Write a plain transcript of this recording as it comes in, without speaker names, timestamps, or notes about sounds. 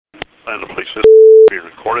Atlanta Police is being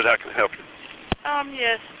recorded. How can I help you?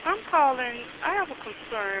 Yes, I'm calling. I have a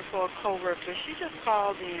concern for a coworker. She just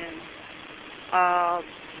called in,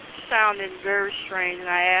 sounding very strange, and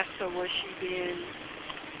I asked her was she being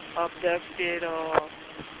abducted or,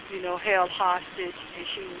 held hostage, and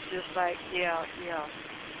she was just like, yeah.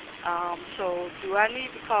 So do I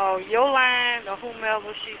need to call your line or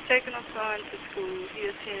whomever? She's taking her son to school. He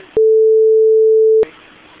attends.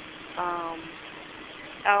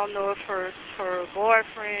 I don't know if her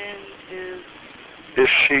boyfriend is. Is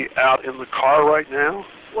she out in the car right now?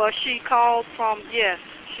 Well, she called from, yes,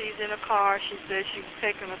 she's in a car. She said she was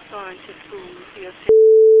taking her son to school. He attends.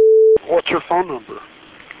 What's her phone number?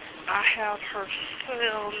 I have her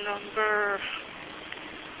cell number.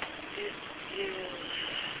 It is.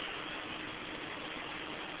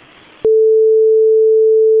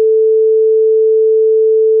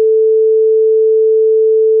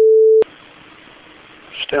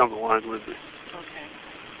 Stay on the line with me. Okay.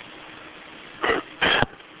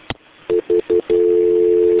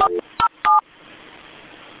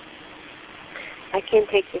 I can't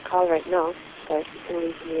take your call right now, but you can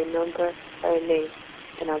leave me a number or a name,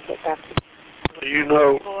 and I'll get back to you. Do you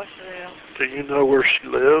know where she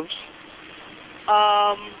lives?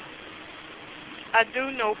 I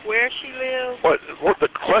do know where she lives. What the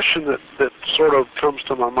question that sort of comes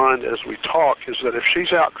to my mind as we talk is that if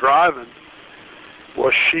she's out driving,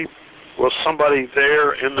 was somebody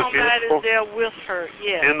there in the vehicle? Somebody's there with her,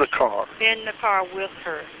 yes. In the car? In the car with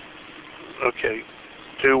her. Okay.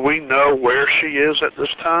 Do we know where she is at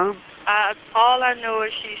this time? All I know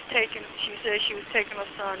is she said she was taking her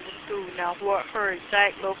son to school. Now, what her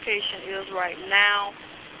exact location is right now,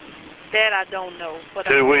 that I don't know. But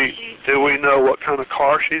do we know what kind of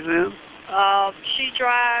car she's in? She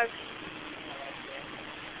drives.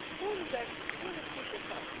 What is that?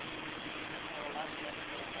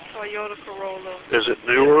 Toyota Corolla. Is it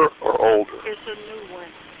newer or older? It's a new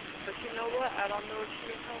one. But you know what? I don't know if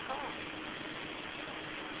she's in her car.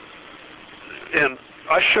 And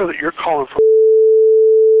I show that you're calling from.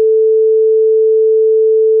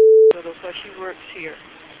 But she works here.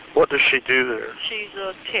 What does she do there? She's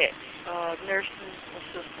a tech, nursing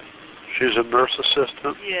assistant. She's a nurse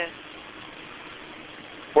assistant? Yes.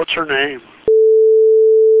 What's her name?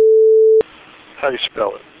 How do you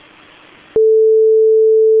spell it?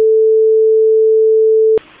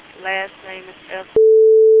 Last name is F.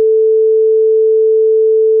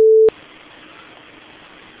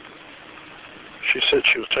 She said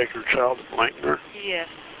she was taking her child to Blankner? Yes.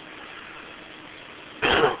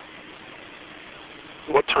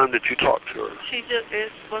 What time did you talk to her?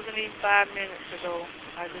 It wasn't even 5 minutes ago.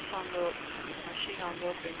 I just hung up, and she hung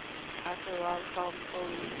up, and I said, well, I was calling the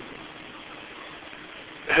police.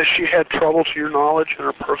 Has she had trouble, to your knowledge, in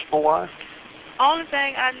her personal life? Only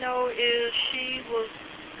thing I know is she's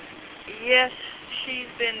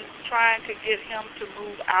been trying to get him to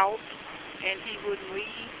move out, and he wouldn't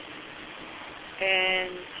leave.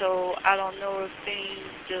 And so I don't know if things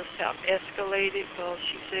just have escalated, because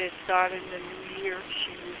she said starting the new year,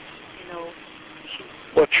 she was,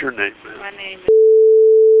 What's your name, ma'am? My name is...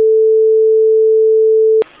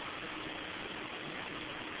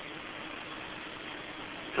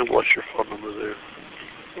 And what's your phone number there?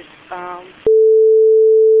 It's,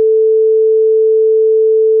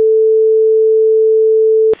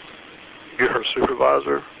 You're her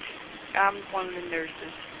supervisor? I'm one of the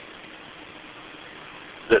nurses.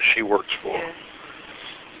 That she works for? Yes.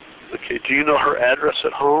 Okay, do you know her address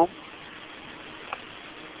at home?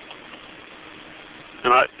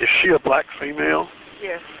 And is she a black female?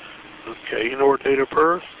 Yes. Okay, you know her date of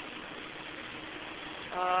birth?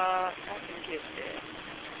 I can get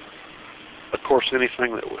that. Of course,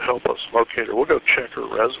 anything that would help us locate her. We'll go check her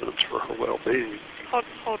residence for her well-being.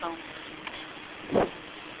 Hold on.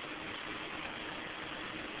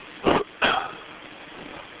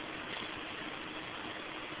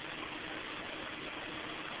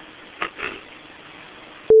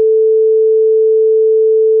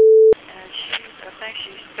 I think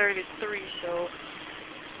she's 33, so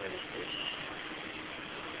what is this?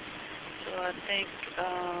 So I think,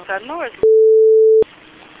 I know it's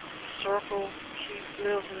Circle. She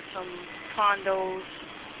lives in some condos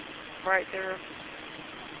right there.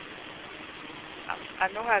 I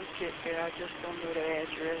know how to get there, I just don't know the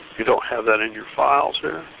address. You don't have that in your files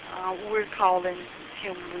here? We're calling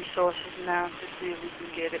Human Resources now to see if we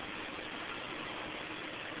can get it.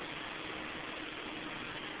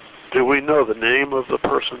 Do we know the name of the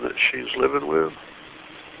person that she's living with?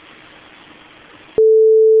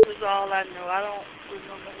 That's all I know. I don't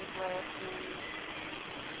remember his last name.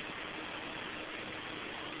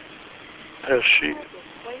 Has she?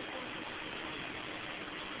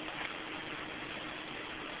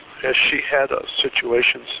 Has she had a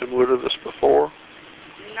situation similar to this before?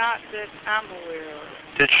 Not that I'm aware of.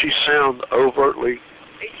 Did she sound overtly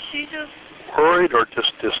She just, worried or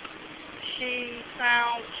just distant? she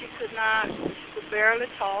could barely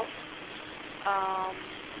talk.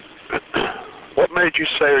 What made you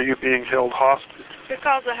say, are you being held hostage?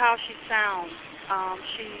 Because of how she sounds.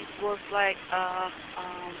 She was like, I'm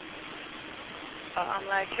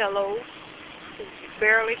like, hello. You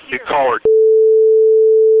barely hear You call her,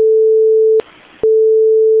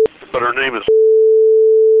 but her name is.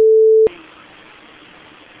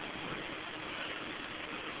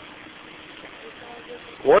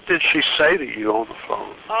 What did she say to you on the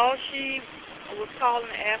phone? Oh, she was calling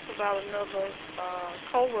to ask about another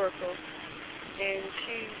co-worker, and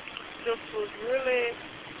she just was really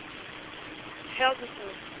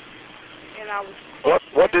hesitant. And I was.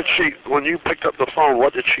 What did she, when you picked up the phone,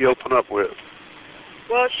 what did she open up with?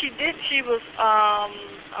 Well, she did. She was and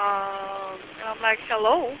I'm like,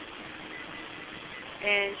 hello,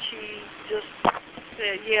 and she just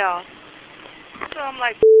said, yeah. So I'm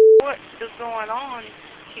like, what is going on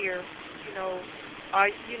here?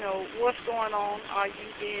 What's going on? Are you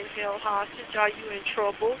being held hostage? Are you in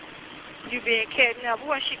trouble? You being kidnapped?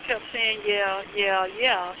 Well, she kept saying, yeah. She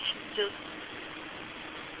just,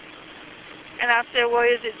 and I said, well,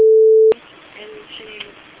 is it? And she,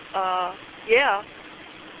 yeah.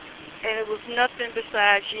 And it was nothing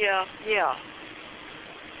besides, yeah.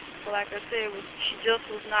 So like I said, she just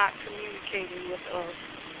was not communicating with us.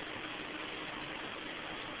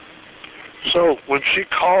 So when she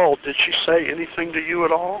called, did she say anything to you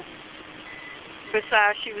at all?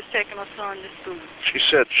 Besides, she was taking her son to school. She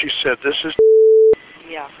said, this is.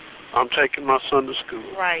 Yeah. I'm taking my son to school.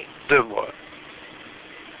 Right. Then what?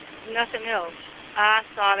 Nothing else. I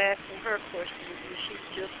started asking her questions, and she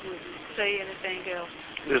just wouldn't say anything else.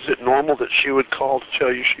 Is it normal that she would call to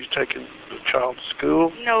tell you she's taking the child to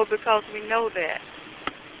school? No, because we know that.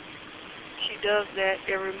 She does that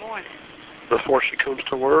every morning. Before she comes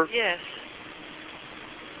to work? Yes.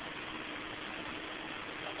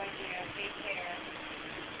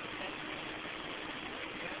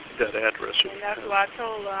 That address. And that's why I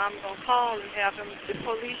told her I'm going to call and have the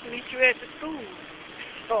police meet you at the school.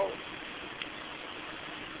 So.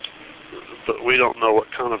 But we don't know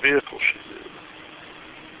what kind of vehicle she's in.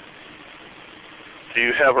 Do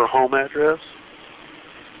you have her home address?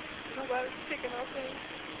 Nobody's picking up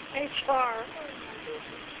in HR.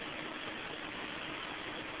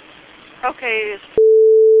 Okay, it's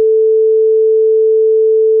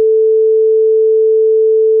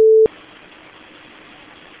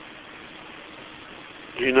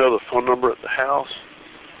Do you know the phone number at the house?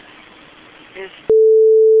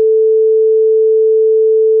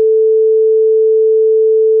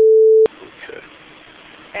 Okay.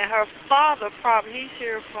 And her father he's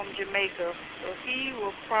here from Jamaica, so he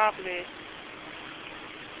will probably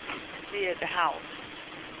be at the house.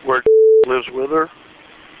 Where lives with her?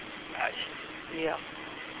 Yeah.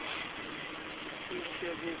 He's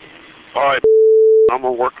still visiting. All right. I'm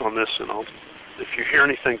going to work on this, and if you hear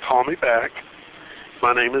anything, call me back.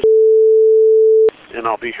 My name is, and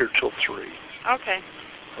I'll be here till 3. Okay.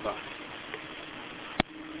 Bye-bye.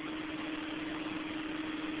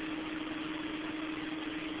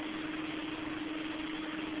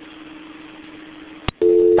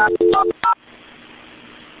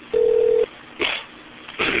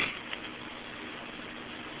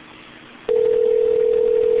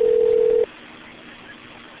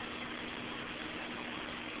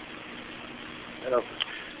 Hello.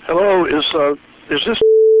 Hello, is this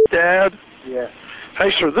Dad? Yeah.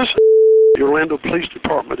 Hey, sir, this is the Orlando Police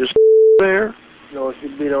Department. Is there? No,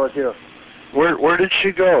 she's been out here. Where did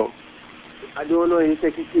she go? I don't know. You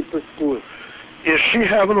take your kid to school. Is she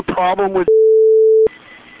having a problem with?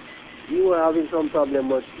 You are having some problem,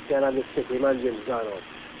 but you can have a stick. The man James gone out.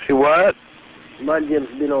 Hey, what? The man James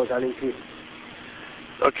been out and in kid.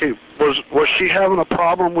 Okay, was she having a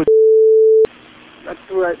problem with? Not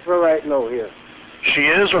for right now here. She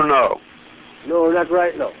is or no? No, not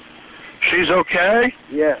right now. She's okay?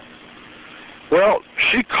 Yeah. Well,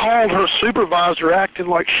 she called her supervisor acting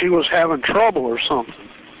like she was having trouble or something.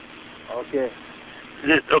 Okay.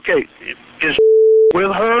 Okay, is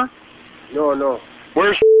with her? No.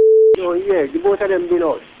 Where's? No, yeah, the both of them been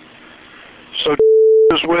out. So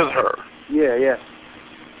is with her. Yeah.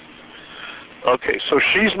 Okay, so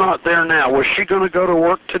she's not there now. Was she going to go to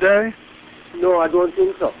work today? No, I don't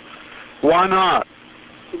think so. Why not?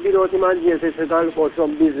 She been out the man James says she's going to look for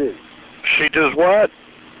some business. She does what?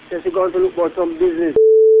 Says she's going to look for some business.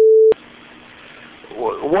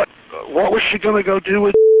 What was she going to go do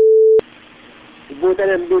with? The both of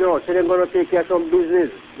them been out, so they're going to take care of some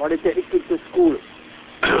business. But they take the kid to school.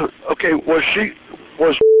 Okay, was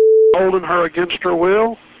holding her against her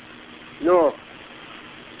will? No.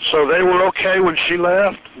 So they were okay when she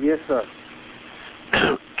left? Yes, sir.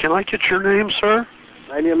 Can I get your name, sir?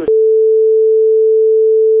 My name is...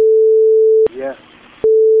 Yeah.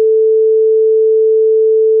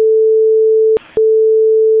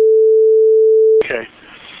 Okay.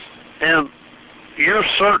 And you're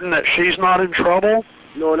certain that she's not in trouble?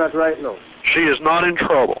 No, not right now. She is not in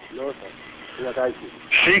trouble. No, sir. Not I see.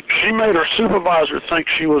 She made her supervisor think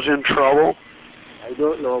she was in trouble. I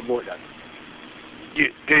don't know about that.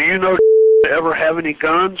 Do you know ever have any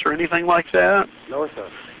guns or anything like that? No, sir.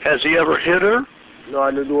 Has he ever hit her? No,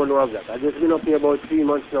 I don't know of that. I just been up here about 3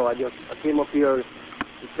 months now. I came up here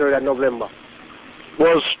the 3rd of November.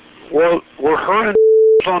 Were her and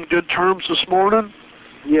on good terms this morning?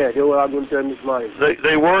 Yeah, they were on good terms this morning.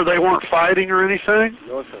 They weren't fighting or anything?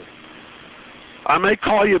 No, sir. I may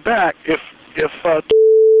call you back if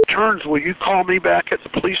turns. Will you call me back at the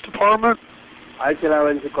police department? I'll tell her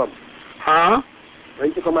when to come. Huh?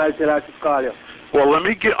 When to come, I'll tell her to call you. Well,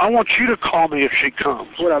 I want you to call me if she comes.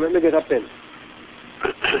 Hold on, let me get a pen.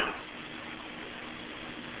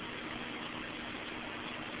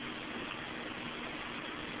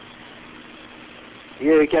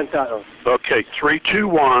 Yeah, you can start now. Okay,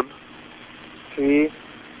 321 3,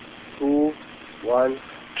 2, 1,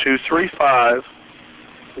 235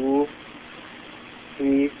 2,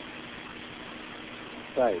 3,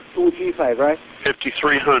 5. 235, right?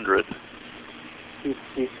 5300.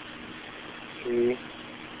 5300.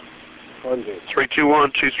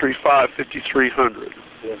 321 235 5300.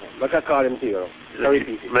 Yes, sir. But I call him to you.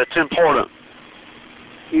 That's important.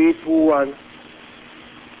 321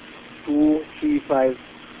 235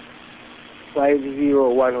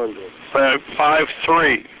 50100.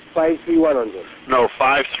 53. 53100. No,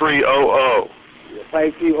 5300.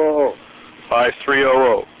 5300.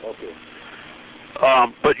 5300. Okay.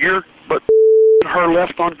 But her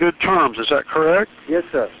left on good terms. Is that correct? Yes,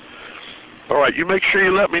 sir. All right. You make sure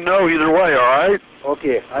you let me know either way. All right.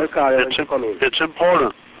 Okay. I'll call you when you come in. It's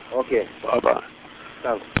important. Okay. Bye bye.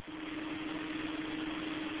 Thanks.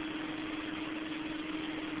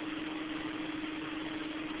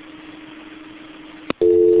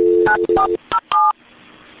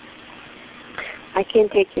 I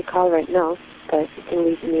can't take your call right now, but you can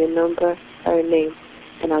leave me a number or a name,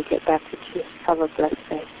 and I'll get back with you. Have a blessed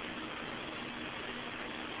day.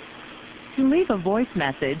 To leave a voice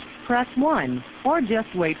message, press 1, or just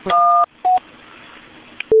wait for...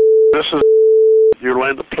 This is your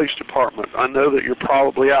Orlando Police Department. I know that you're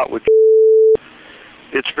probably out with...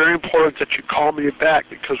 It's very important that you call me back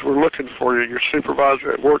because we're looking for you. Your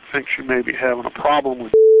supervisor at work thinks you may be having a problem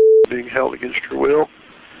with being held against your will.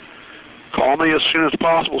 Call me as soon as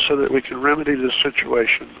possible so that we can remedy this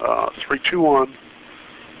situation. 321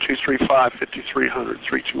 235 5300.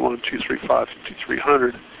 321 235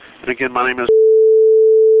 5300. And again, my name is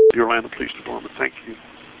the Orlando Police Department. Thank you.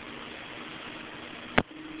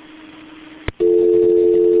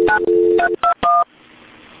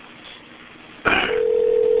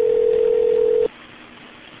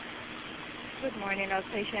 Good morning,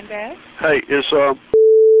 Outpatient Beth. Hey, is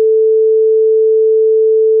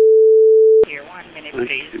Here, 1 minute, thank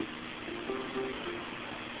please. you.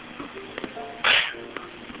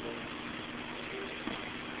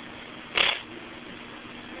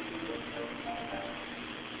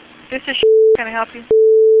 This is can I help you?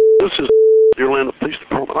 This is the Orlando Police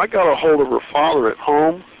Department. I got a hold of her father at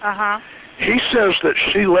home. Uh-huh. He says that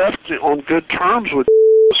she left on good terms with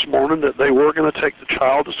this morning, that they were going to take the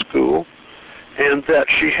child to school, and that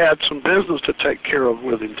she had some business to take care of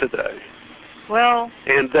with him today. Well,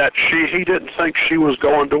 And that he didn't think she was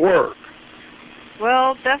going to work.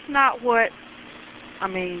 that's not what, I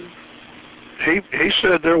mean, He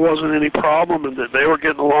said there wasn't any problem and that they were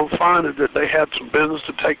getting along fine and that they had some business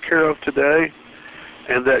to take care of today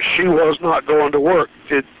and that she was not going to work.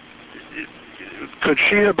 Could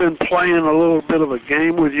she have been playing a little bit of a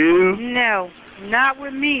game with you? no, not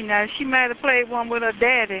with me. Now, she might have played one with her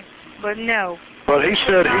daddy, but no. But he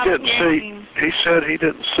said he Not a didn't see. game. He said he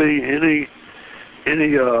didn't see any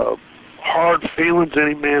hard feelings,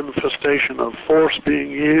 any manifestation of force being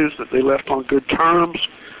used. That they left on good terms.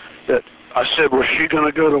 That I said, was she going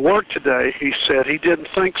to go to work today? He said he didn't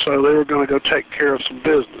think so. They were going to go take care of some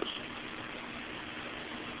business.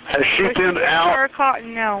 Has she Was been out? Her car?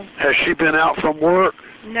 No, Has she been out from work?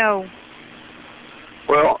 no.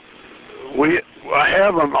 Well, I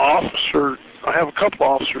have an officer. I have a couple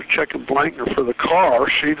officers checking Blankner for the car.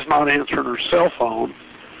 She's not answering her cell phone.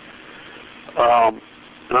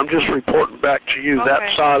 And I'm just reporting back to you that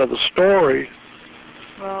Okay. side of the story.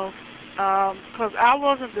 Well, because I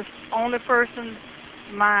wasn't the only person.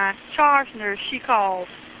 My charge nurse, she called,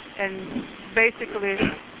 and basically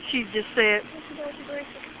she just said,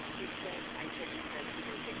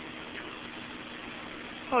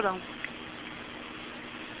 hold on.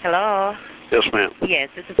 Hello? Yes, ma'am. Yes,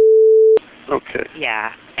 this is... Okay.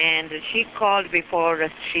 Yeah, and she called before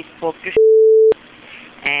she spoke to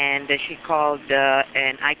and she called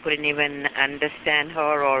and I couldn't even understand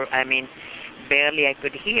her, or I mean barely I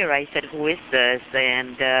could hear. I said, who is this?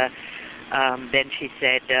 And then she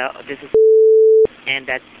said, this is, and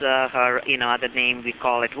that's her, you know, other name we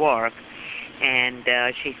call at work. And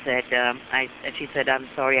she said, I'm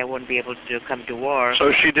sorry, I won't be able to come to work.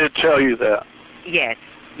 So she did tell you that? Yes.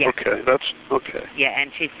 Yes. Okay, that's okay. Yeah,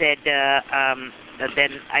 and she said,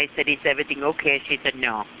 then I said, is everything okay? She said,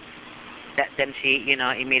 no. Then she, you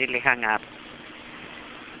know, immediately hung up.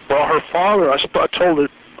 Well, her father, I called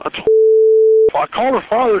her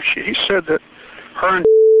father. He said that her and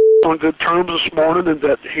on good terms this morning, and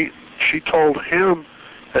that she told him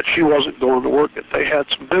that she wasn't going to work, that they had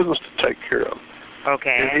some business to take care of.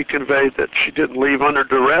 Okay. And he conveyed that she didn't leave under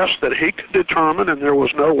duress, that he could determine, and there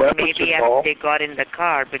was no weapons Maybe involved. after they got in the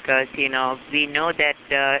car, because, you know, we know that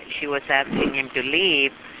she was asking him to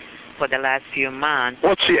leave for the last few months.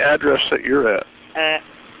 What's the address that you're at?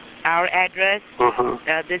 Our address? Uh-huh.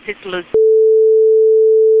 This is Luz.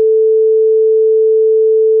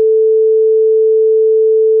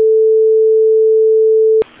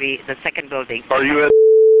 The second building. Are you at?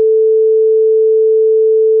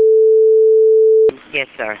 Yes,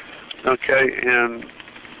 sir. Okay, and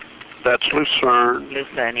that's Lucerne.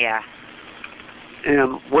 Lucerne, yeah.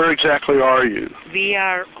 And where exactly are you? We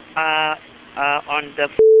are on the...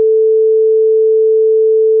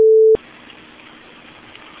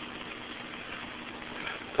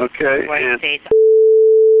 Okay, Where it and says...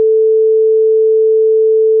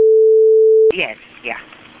 Yes, yeah.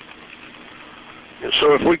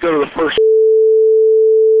 so if we go to the first...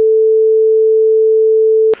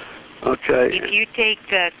 Okay. If you take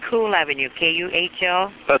Kuhl Avenue,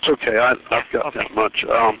 Kuhl. That's okay. I've got okay. that much.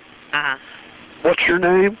 Uh-huh. What's your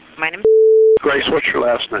name? My name Grace, what's your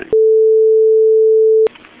last name?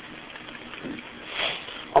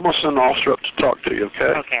 I'm going to send an officer up to talk to you,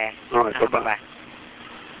 okay? Okay. All right, bye-bye. Bye-bye.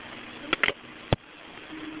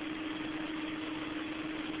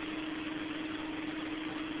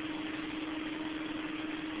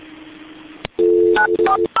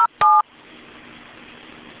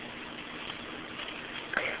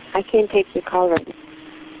 I can't take your call right now.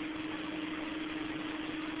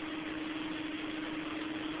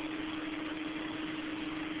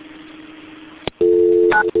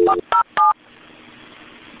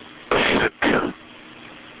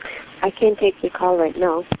 I can't take your call right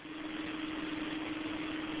now.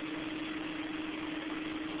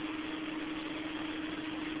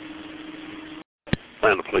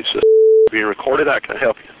 Atlanta Police System. Being recorded, I can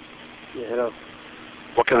help you. Yeah, hello.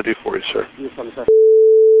 What can I do for you, sir? Yes, I'm sorry.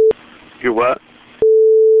 You what?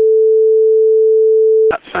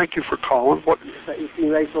 Thank you for calling. What? It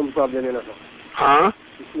seems like some problem, you know, sir. Huh?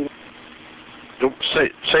 It seems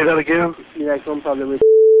Say that again? like some problem with...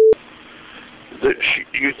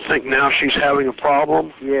 You think now she's having a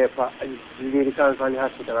problem? Yeah, but the lady comes from the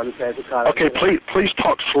hospital. I'm trying to call Okay, her. please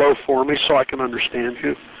talk slow for me so I can understand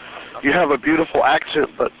you. You have a beautiful accent,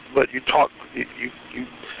 but you talk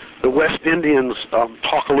the West Indians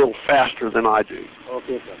talk a little faster than I do.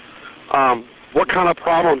 Okay, sir. What kind of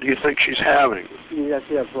problem do you think she's having? Yes,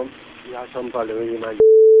 you have some problem with him.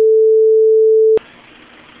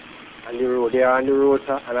 And the road, they are on the road,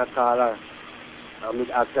 sir, and I call her. And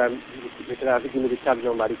after they try to give me the tag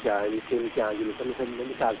number of the car, and he said he can't give me. So I said, let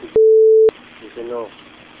me talk to you. He said, no,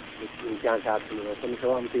 you can't talk to me. So I said,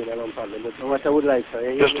 what I'm saying, I don't problem. But what I would like,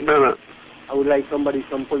 sir, Just a minute. I would like some police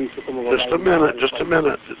to come over. Just a minute. Just a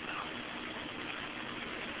minute.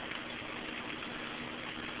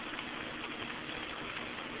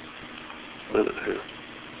 Minute here.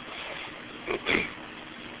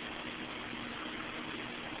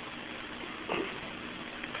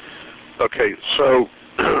 Okay, so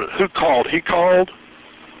who called? He called?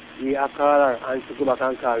 Yeah, I call her, and she go back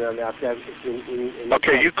and call me, and after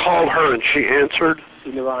Okay, you called her and she answered?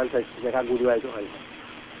 She never answered. She said, a good way to answer.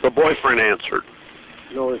 The boyfriend answered.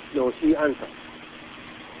 No, she answered.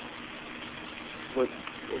 But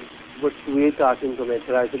she was talking to me,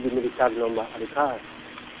 tried to give me the tag number of the car.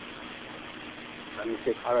 And he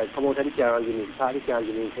said, all right, come out of the car and give me the car. The car,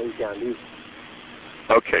 give me, so you can leave.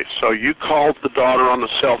 Okay, so you called the daughter on the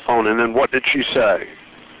cell phone, and then what did she say?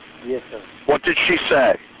 Yes, sir. What did she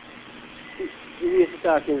say? way she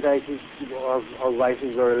talking like her voice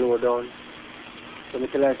is very low down. So I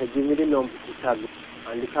tell her, I said, give me the number to tag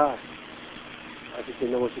on the car. And she said,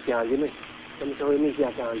 no, she can't give me. So I said, what do you mean she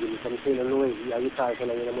can't give me? So I said, no, you have your car, so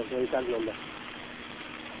you must know your tag number.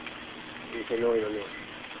 He said, no, you don't know.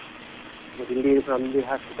 But the lady from the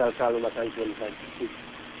hospital called him and told him,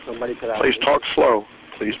 somebody tell her. Please talk slow.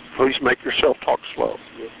 Please make yourself talk slow.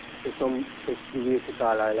 Yes. So some ways to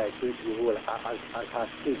call her like this, the whole as her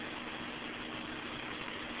speak.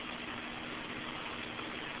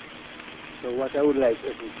 So what I would like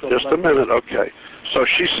is just a minute, okay. So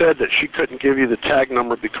she said that she couldn't give you the tag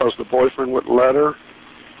number because the boyfriend wouldn't let her?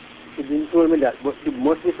 She didn't tell me that, but it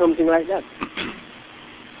must be something like that.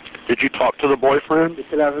 Did you talk to the boyfriend? He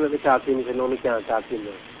said, I let me talk to him. He said, no, we can't talk to him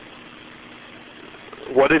now.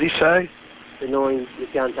 What did he say? He said, no, you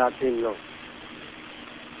can't talk to him now.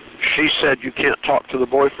 She said you can't talk to the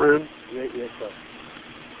boyfriend? Yes, sir.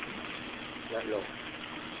 That no.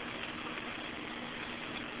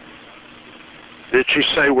 Did she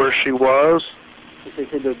say where she was? She said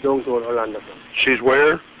she's downtown Orlando, sir. She's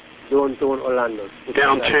where? Downtown Orlando.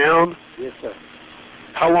 Downtown? Yes, sir.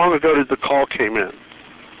 How long ago did the call came in?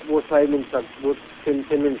 About 5 minutes ago, about 10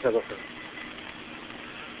 minutes ago, sir.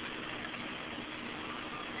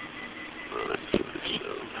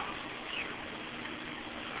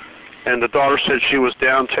 And the daughter said she was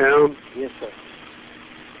downtown? Yes, sir.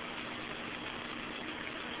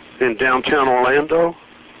 In downtown Orlando?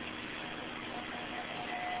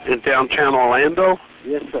 In downtown Orlando?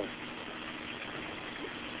 Yes, sir.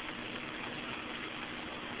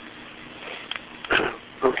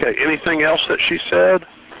 Okay, anything else that she said?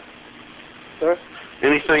 Sir?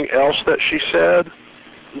 Anything else that she said?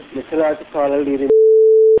 I tell her to call a lady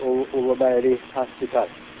over by the hospital.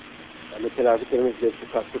 And I tell her to tell me to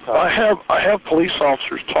call. I have police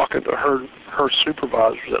officers talking to her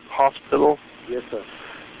supervisors at the hospital. Yes, sir.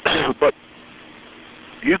 But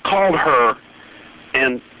you called her,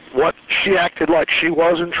 and what, she acted like she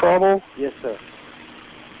was in trouble? Yes, sir.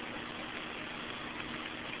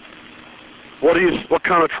 What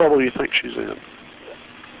kind of trouble do you think she's in?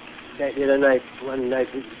 The other night, one night,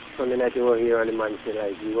 Sunday night, we were here, and the man said,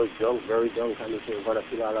 like, he was drunk, very drunk, and he said, we're going to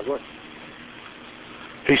kill all of us.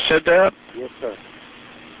 He said that? Yes, sir.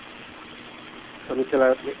 So I tell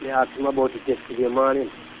her, they asked him about it yesterday morning,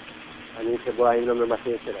 and he said, boy, I don't remember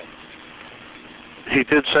saying that. He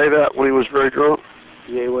did say that when he was very drunk?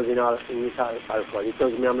 Yeah, he was in his alcohol. He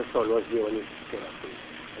told me my son was there when he said that.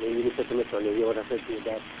 And he said to my son, he would have said to you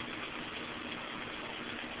that.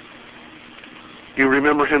 You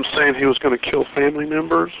remember him saying he was going to kill family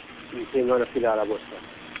members? He said, going to kill all of us, sir.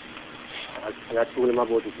 And I told him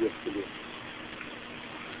about it yesterday.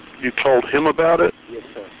 You told him about it? Yes,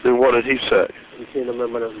 sir. Then what did he say? He said, no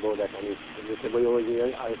remember nothing about that. And he said, but you was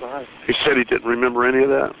in alcohol. He said he didn't remember any of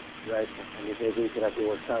that? Right, sir. And he said that he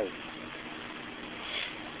was sorry.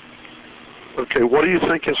 Okay, what do you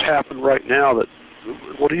think has happened right now?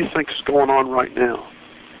 What do you think is going on right now?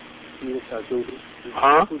 Yes, sir.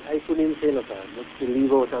 Huh? I couldn't say no, sir. But to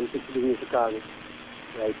leave out and take the way to call me,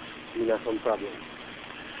 like, you have some problem.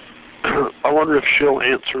 I wonder if she'll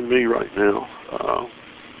answer me right now.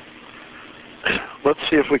 Let's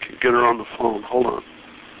see if we can get her on the phone. Hold on.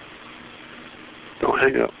 Don't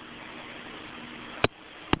hang up.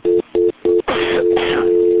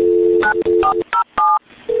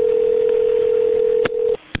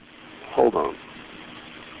 Hold on.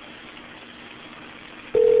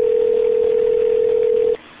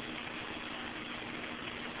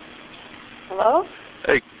 Hello?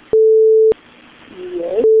 Hey,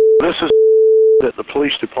 Yes. this is at the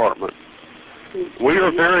police department. We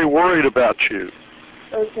are very worried about you.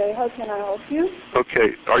 Okay, how can I help you?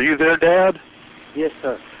 Okay, are you there, Dad? Yes,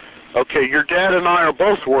 sir. Okay, your dad and I are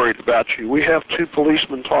both worried about you. We have 2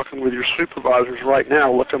 policemen talking with your supervisors right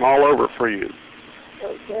now, looking all over for you.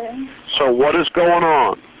 Okay. So what is going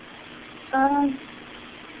on?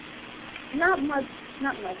 Not much.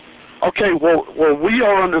 Okay, well, we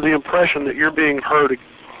are under the impression that you're being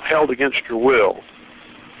held against your will.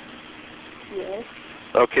 Yes.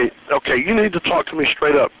 Okay, you need to talk to me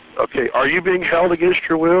straight up. Okay, are you being held against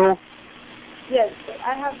your will? Yes,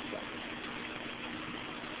 I have.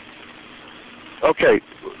 Okay,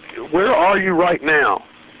 where are you right now?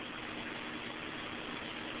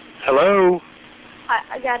 Hello?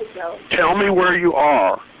 I gotta go. Tell me where you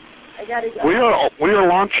are. I gotta go. We are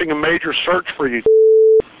launching a major search for you.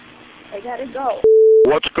 I gotta go.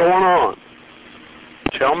 What's going on?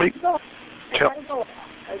 Tell me. I gotta go.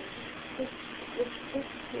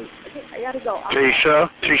 I gotta go.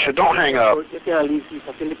 Tisha, don't hang up. You can't leave,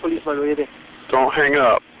 Tisha. Tell the policeman where you're there. Don't hang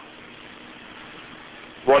up.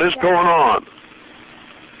 What is going on?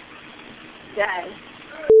 Dad.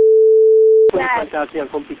 Policeman talk to you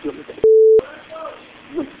and come pick you up.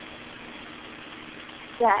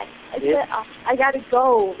 Dad. I gotta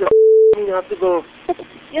go. You have to go.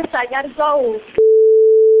 Yes, I gotta go.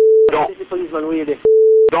 Don't, The policeman where you there?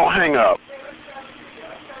 don't hang up.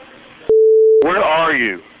 Where are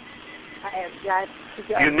you? I have got to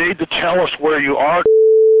go. You need to tell us where you are.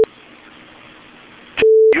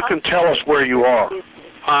 You can tell us where you are.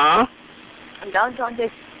 Huh? I'm downtown.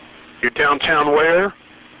 You're downtown where?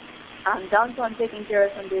 I'm downtown taking care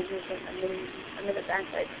of some business, and I'm in the bank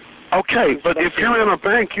right now. Okay, but if you're in a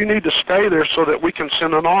bank, you need to stay there so that we can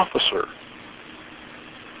send an officer.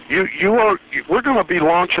 We're going to be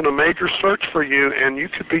launching a major search for you, and you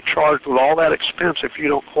could be charged with all that expense if you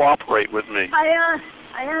don't cooperate with me. I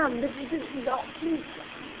am. This is don't please.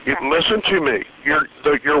 Listen to me.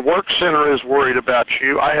 Your work center is worried about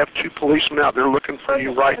you. I have 2 policemen out there looking for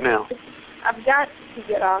you right now. I've got to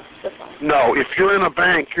get off the phone. No, if you're in a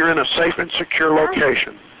bank, you're in a safe and secure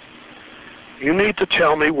location. You need to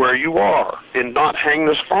tell me where you are and not hang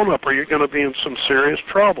this phone up or you're going to be in some serious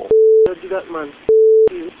trouble. Don't do that, man.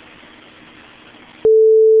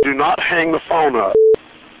 Do not hang the phone up.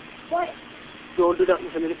 What? Don't do that,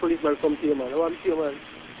 Mr. The policeman come to you, man. I want to see you, man.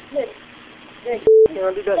 Look.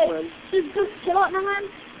 Don't do that, man. Just chill out now, man.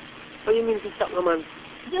 What do you mean to stop, no, man?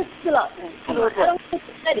 Just chill out, man. Chill out, I don't want to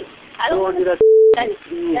steady. I don't want do to that. steady.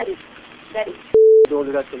 Please. Steady. Don't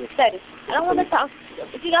do that to me. Steady. I don't want to talk.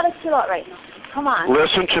 But you gotta chill out right now. Come on.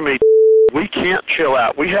 Listen to me. We can't chill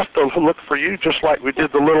out. We have to look for you just like we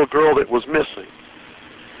did the little girl that was missing.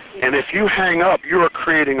 And if you hang up, you are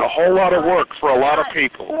creating a whole lot of work for a lot of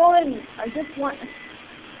people. I just want.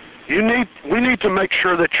 We need to make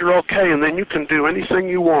sure that you're okay, and then you can do anything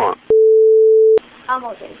you want. I'm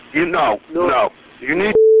okay. No. You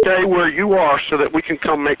need to stay where you are so that we can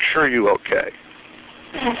come make sure you're okay.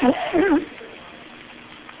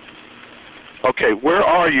 Okay, where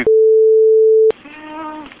are you?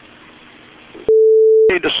 I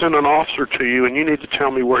need to send an officer to you, and you need to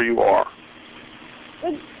tell me where you are.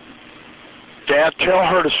 Dad, tell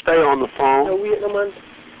her to stay on the phone. No, wait, no, man.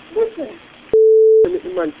 Listen. Tell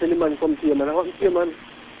the man come to you, man. I want to see you, man.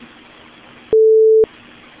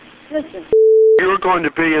 Listen. You're going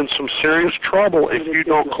to be in some serious trouble if you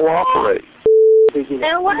don't cooperate.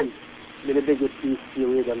 And what? May I beg you, please, stay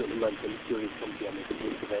away and let the man come to you come to you and make a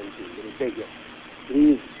police intervention. May I beg you.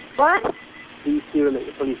 Please. What? Please stay and let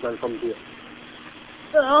the policeman come to you.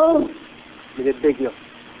 Oh. May I beg you.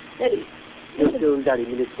 Daddy. Just don't, Daddy.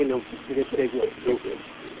 May I tell you. May I beg you.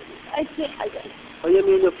 I can't. What do you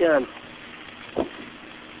mean you can't?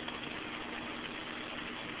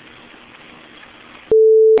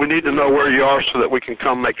 We need to know where you are so that we can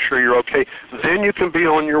come make sure you're okay. Then you can be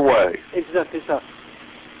on your way. Exactly, sir.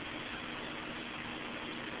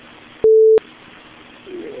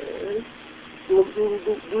 Do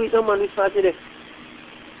it, no, man. We started it.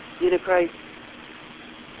 Did it cry?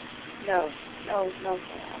 No.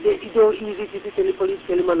 It's so easy to tell the police,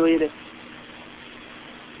 tell the man where you're there.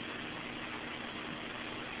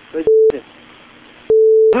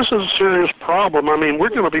 This is a serious problem. I mean, we're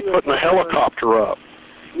going to be putting a helicopter up.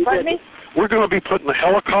 Pardon me? We're going to be putting a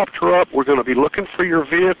helicopter up. We're going to be looking for your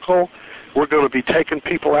vehicle. We're going to be taking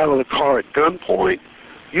people out of the car at gunpoint.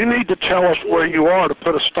 You need to tell us where you are to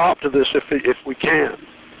put a stop to this if we can.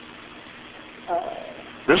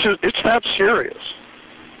 It's that serious.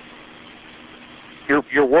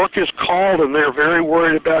 Your work is called, and they're very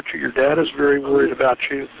worried about you. Your dad is very worried about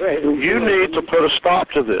you. You need to put a stop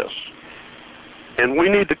to this. And we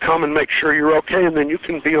need to come and make sure you're okay, and then you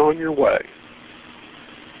can be on your way.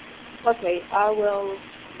 Okay, I will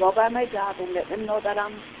go by my job and let them know that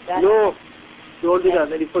I'm... No, don't do that.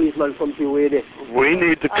 Let the policeman come to you where there. We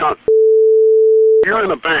need to come... You're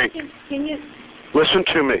in a bank. Can you... Listen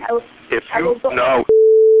to me.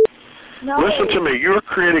 No. Listen to me. You're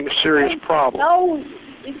creating a serious problem. No,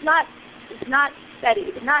 it's not steady.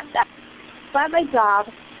 It's not that. By my job,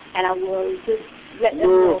 and I will just let them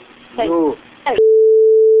know. No.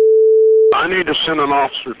 I need to send an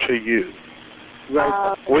officer to you.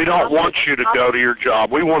 Right. We don't want you to go to your job.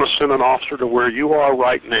 We want to send an officer to where you are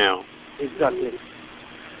right now. Exactly.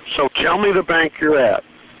 So tell me the bank you're at.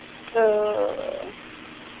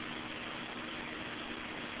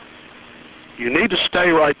 You need to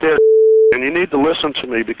stay right there, and you need to listen to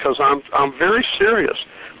me because I'm very serious.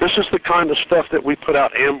 This is the kind of stuff that we put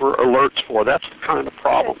out Amber Alerts for. That's the kind of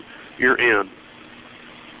problem you're in.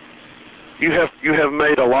 You have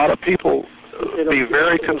made a lot of people be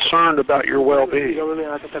very concerned about your well-being.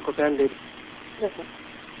 Listen.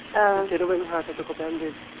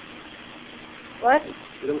 What?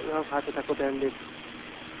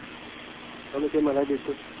 Don't make your mother do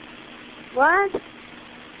this. What?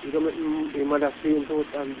 You don't make your mother feel so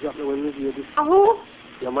and drop the one with you. Who?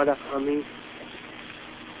 Your mother and me.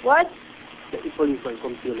 What? Let the policeman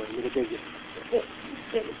come to you, man. Let me beg you.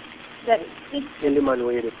 Daddy. Tell the man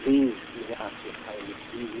where you're please. Let me ask you kindly.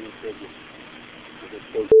 Please, let me beg you. Let me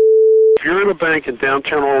beg you. If you're in a bank in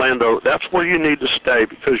downtown Orlando, that's where you need to stay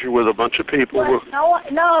because you're with a bunch of people. What?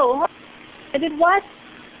 No. I did what?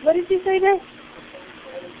 What did you say there?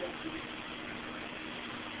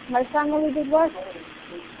 My family did what?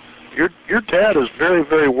 Your dad is very,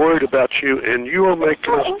 very worried about you, and you are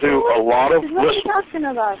making us do a lot of. What are you talking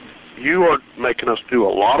about? You are making us do a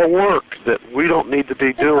lot of work that we don't need to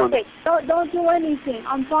be doing. Okay. Don't do anything.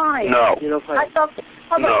 I'm fine. No. You're not fine. I talk.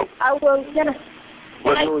 No. I will get a.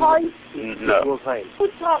 Can I call you? No. You're fine. Who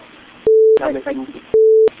talk?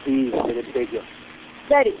 Please, let me beg you.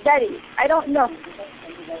 Daddy, I don't know.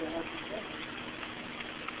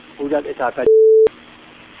 Who that attack?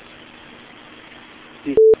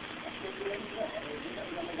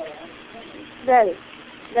 Daddy.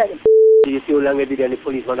 You see how long I did and the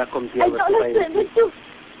policeman that come to you? I don't listen, but you.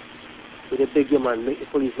 So they beg you, man, make the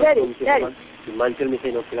policeman come to you, man. The man tell me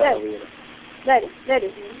say no kill away.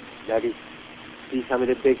 Daddy. Please, I'm going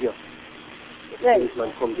to beg you. The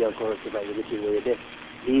policeman come to you and correct you by everything where you're there.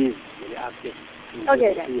 Please, let me ask you.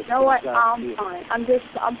 Okay then. You know what? I'm fine.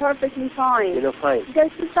 I'm perfectly fine. You're not fine.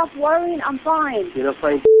 Just to stop worrying, I'm fine. You're not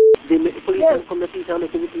fine. They make the policeman come to you and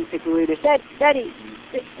make everything take away there. Daddy.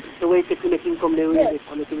 The way to make him come there with it,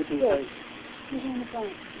 and make everything fine. He's on the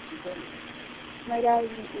phone. My dad is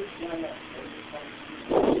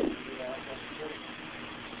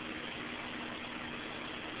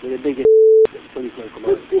They beg you. The policeman come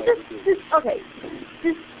out. Okay.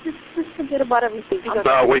 Just forget about everything.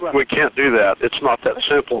 No, we can't do that. It's not that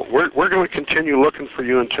simple. We're going to continue looking for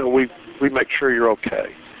you until we make sure you're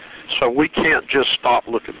okay. So we can't just stop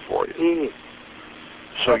looking for you. Mm-hmm.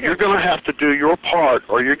 So you're going to have to do your part,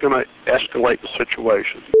 or you're going to escalate the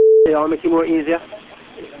situation. I'll make it more easier.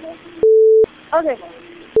 Okay.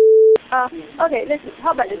 Okay. Listen.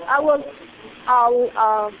 How about this?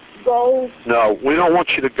 I'll go. No, we don't want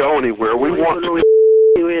you to go anywhere. We want to.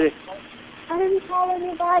 I didn't call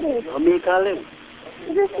anybody. I'm me call him.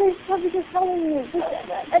 This is probably just telling you.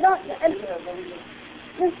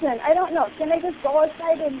 Listen, I don't know. Can I just go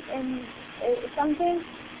outside and something?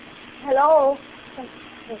 Hello?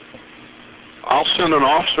 I'll send an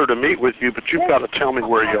officer to meet with you, but you've got to tell me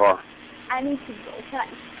where you are. I need to go.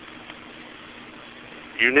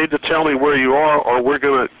 You need to tell me where you are, or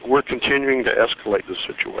we're continuing to escalate the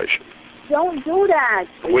situation. Don't do that.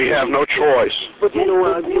 We have no choice. But you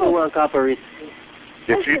don't want cooperate.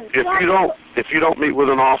 If you don't meet with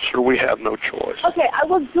an officer, we have no choice. Okay, I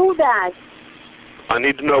will do that. I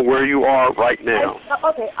need to know where you are right now.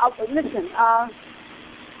 Listen.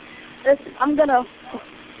 Listen. I'm gonna.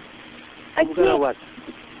 I can't. Gonna what?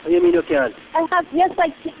 What do you mean you can't? Yes, I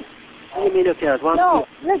can. What do you mean you can't? No,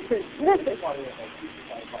 listen.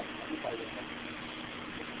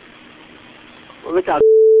 What we talk?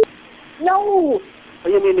 No. What do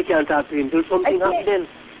you mean you can't talk to him? Till something happened then.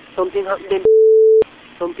 Something happened then.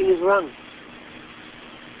 Something is wrong.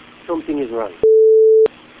 Something is wrong.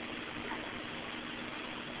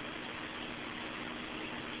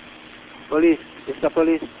 Police. Mr.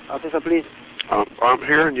 Police. Officer, please. I'm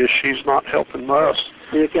hearing you. She's not helping us.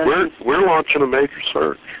 We're launching a major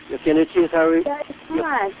search. You can chase her. That is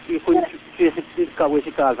not. You couldn't trace this car where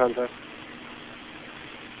she called from, sir.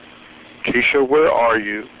 Keisha, where are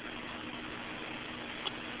you?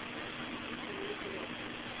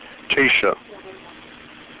 Keisha.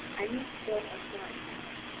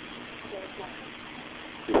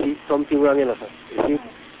 You see something wrong in her, sir. You see?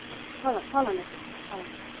 Hold on.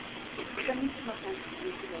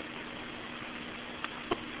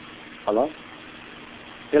 Hello?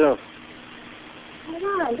 Hello? Hold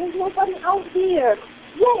on, there's nobody out here.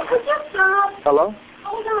 Yeah, just stop. Hello?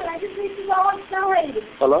 Hold on, I just need to go outside.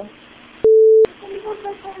 Hello?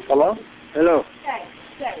 Hello? Hello?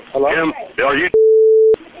 Hello? Jim, are you?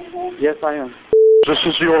 Yes, I am. This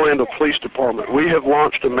is the Orlando Police Department. We have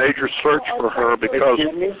launched a major search for her because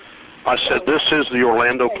I said this is the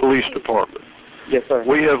Orlando Police Department. Yes, sir.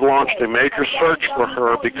 We have launched a major search for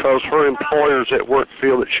her because her employers at work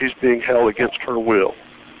feel that she's being held against her will.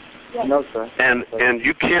 No, sir. And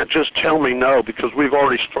you can't just tell me no because we've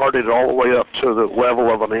already started all the way up to the level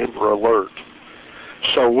of an Amber Alert.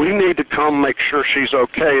 So we need to come make sure she's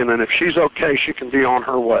okay, and then if she's okay, she can be on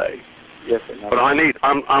her way. Yes, sir. But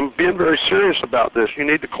I'm being very serious about this. You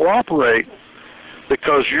need to cooperate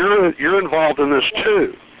because you're involved in this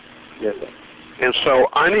too. Yes, sir. And so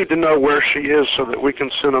I need to know where she is so that we can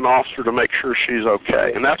send an officer to make sure she's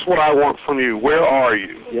okay. And that's what I want from you. Where are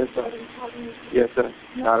you? Yes, sir. Yes, sir.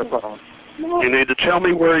 Not a problem. You need to tell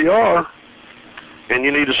me where you are, and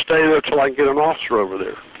you need to stay there till I can get an officer over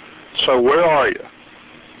there. So where are you?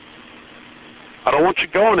 I don't want you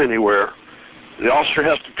going anywhere. The officer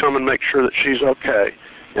has to come and make sure that she's okay,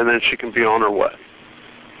 and then she can be on her way.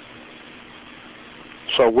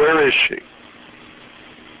 So where is she?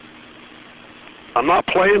 I'm not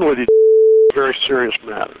playing with you. It's a very serious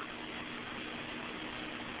matter.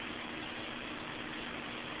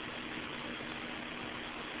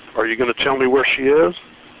 Are you going to tell me where she is?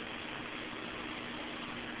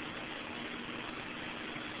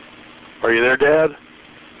 Are you there, Dad?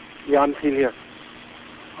 Yeah, I'm still here.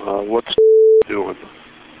 What's doing?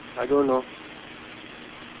 I don't know.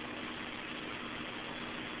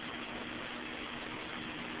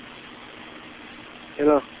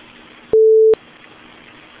 Hello.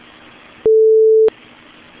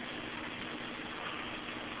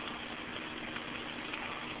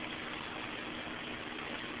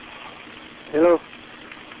 Hello.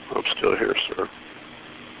 I'm still here, sir.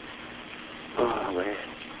 Oh, man.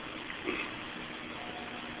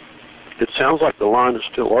 It sounds like the line is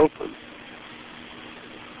still open.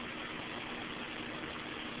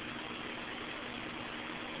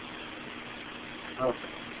 Oh.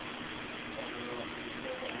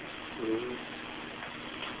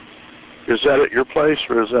 Is that at your place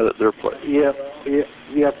or is that at their place? Yeah,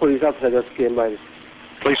 police officer just came by.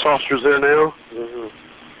 Police officer's there now? Mm-hmm.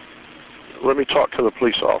 Let me talk to the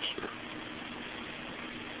police officer.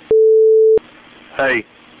 Hey.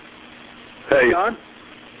 Hey. John?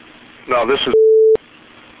 No, this is...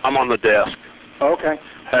 I'm on the desk. Okay.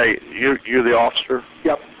 Hey, you're the officer?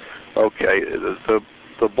 Yep. Okay.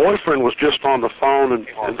 The boyfriend was just on the phone, and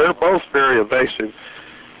they're both very evasive.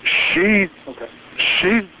 She's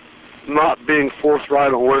not being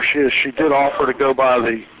forthright on where she is. She did offer to go by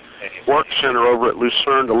the work center over at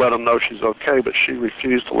Lucerne to let them know she's okay, but she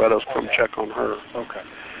refused to let us come check on her. Okay.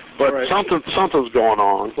 But right. something's going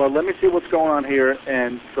on. Well, let me see what's going on here.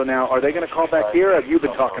 And so now, are they going to call back here, or have you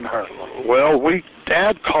been talking to her? Well,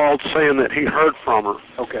 Dad called saying that he heard from her.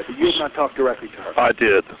 Okay, but you have not talked directly to her. I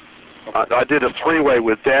did. Okay. I did a three-way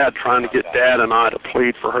with Dad, trying to get Dad and I to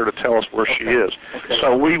plead for her to tell us where she is. Okay.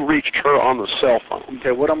 So we reached her on the cell phone.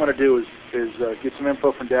 Okay, what I'm going to do is get some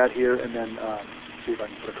info from Dad here, and then see if I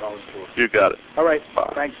can put a call into her. You got it. All right.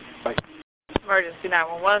 Bye. Thanks. Bye. Emergency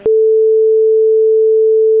 911.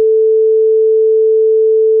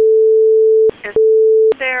 Is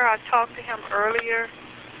there? I talked to him earlier.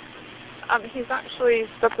 He's actually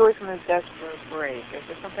stepped away from his desk for a break. Is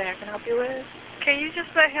there something I can help you with? Can you just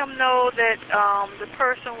let him know that the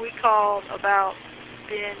person we called about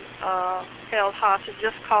being held hostage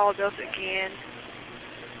just called us again?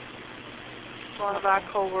 One of our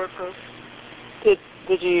coworkers.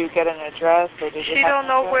 Did you get an address, or did you? She don't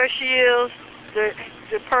know where she is.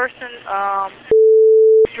 The person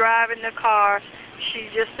driving the car, she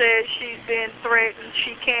just said she's been threatened.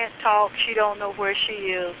 She can't talk. She don't know where she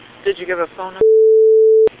is. Did you give a phone number?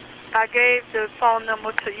 I gave the phone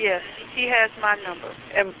number to, yes, he has my number.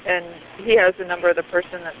 And he has the number of the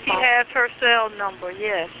person that's He has her cell number,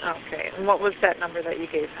 yes. Okay. And what was that number that you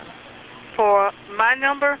gave him? For my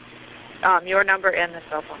number? Your number and the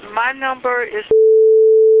cell phone number. My number is...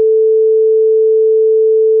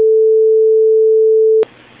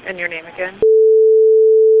 And your name again?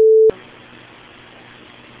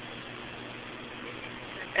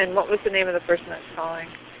 And what was the name of the person that's calling?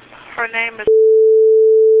 Her name is...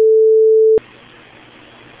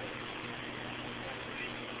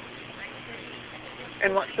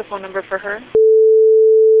 And what's the phone number for her?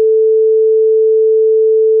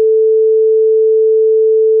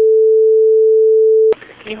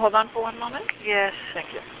 Can you hold on for one moment? Yes. Thank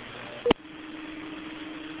you.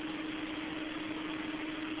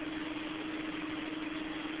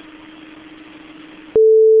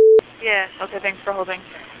 Yes. Okay, thanks for holding.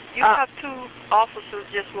 You have two officers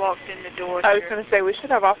just walked in the door. I was going to say, we should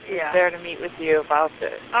have officers there to meet with you about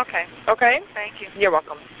this. Okay. Okay? Thank you. You're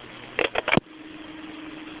welcome.